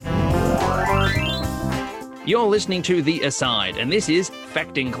You're listening to The Aside, and this is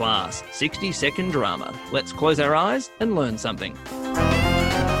Facting Class, 60-second drama. Let's close our eyes and learn something.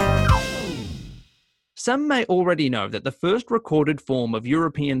 Some may already know that the first recorded form of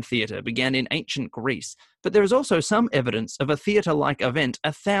European theatre began in ancient Greece, but there is also some evidence of a theatre-like event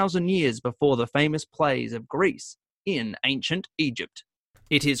 1,000 years before the famous plays of Greece, in ancient Egypt.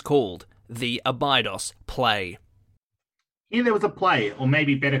 It is called the Abydos play. Here there was a play, or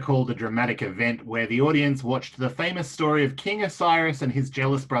maybe better called a dramatic event, where the audience watched the famous story of King Osiris and his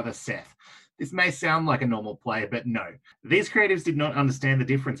jealous brother Seth. This may sound like a normal play, but no. These creatives did not understand the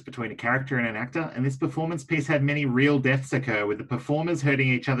difference between a character and an actor, and this performance piece had many real deaths occur, with the performers hurting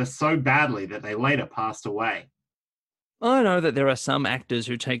each other so badly that they later passed away. I know that there are some actors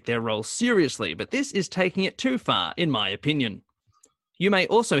who take their roles seriously, but this is taking it too far, in my opinion. You may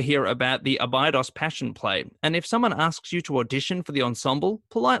also hear about the Abydos Passion Play, and if someone asks you to audition for the ensemble,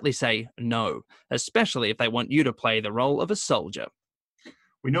 politely say no, especially if they want you to play the role of a soldier.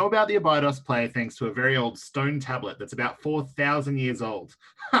 We know about the Abydos play thanks to a very old stone tablet that's about 4,000 years old.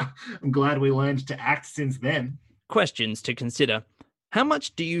 I'm glad we learned to act since then. Questions to consider. How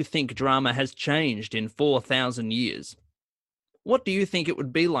much do you think drama has changed in 4,000 years? What do you think it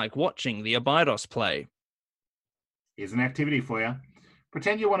would be like watching the Abydos play? Here's an activity for you.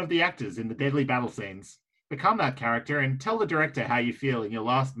 Pretend you're one of the actors in the deadly battle scenes. Become that character and tell the director how you feel in your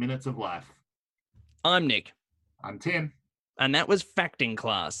last minutes of life. I'm Nick. I'm Tim. And that was Facting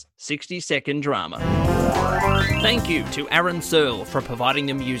Class, 60-second drama. Thank you to Aaron Searle for providing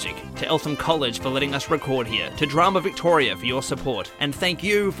the music, to ELTHAM College for letting us record here, to Drama Victoria for your support, and thank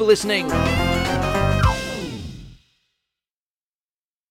you for listening.